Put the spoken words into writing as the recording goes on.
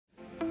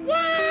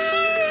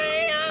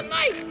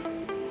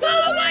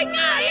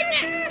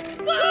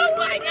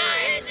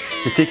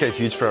The TK is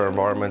huge for our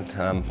environment,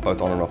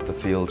 both on and off the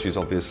field. She's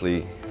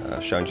obviously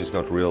shown she's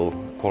got real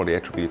quality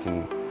attributes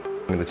and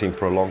in the team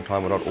for a long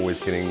time. We're not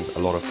always getting a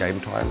lot of game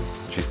time.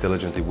 She's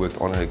diligently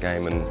worked on her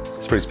game and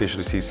it's pretty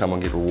special to see someone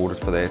get rewarded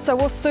for that. So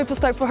we're super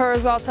stoked for her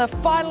as well to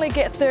finally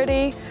get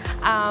 30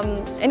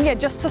 and yeah,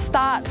 just to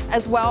start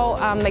as well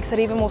makes it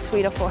even more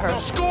sweeter for her.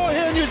 They'll score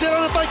here, New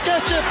Zealand, if they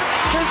catch it,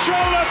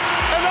 control it,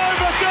 and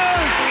over it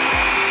goes!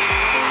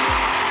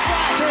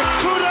 To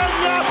Kura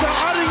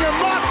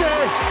Ngata-Aerengamate,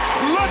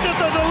 look at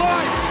the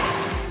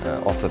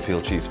delight! Off the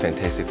field, she's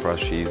fantastic for us.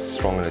 She's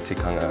strong in her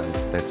tikanga,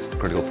 and that's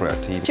critical for our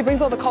team. She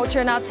brings all the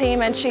culture in our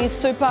team and she's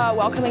super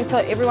welcoming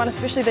to everyone,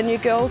 especially the new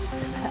girls.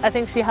 I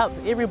think she helps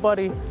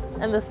everybody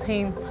in this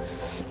team.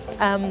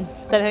 They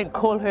don't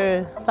call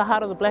her the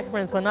heart of the Black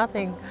Ferns for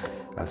nothing.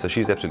 So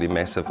she's absolutely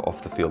massive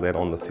off the field and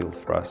on the field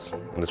for us,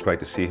 and it's great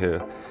to see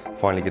her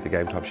finally get the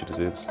game time she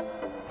deserves.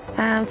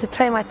 To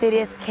play my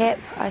 30th cap,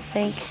 I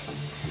think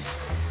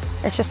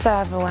it's just so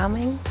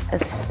overwhelming.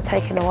 It's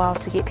taken a while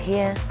to get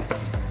here.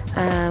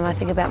 I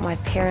think about my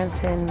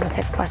parents and the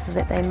sacrifices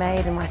that they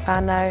made and my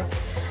whānau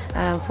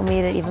for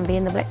me to even be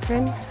in the Black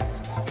Ferns.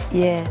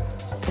 Yeah,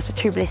 it's a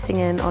true blessing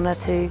and honour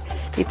to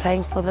be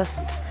playing for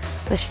this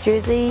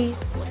jersey.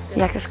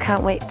 Yeah, I just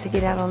can't wait to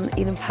get out on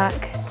Eden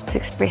Park to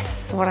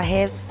express what I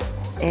have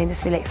and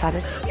just really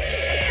excited.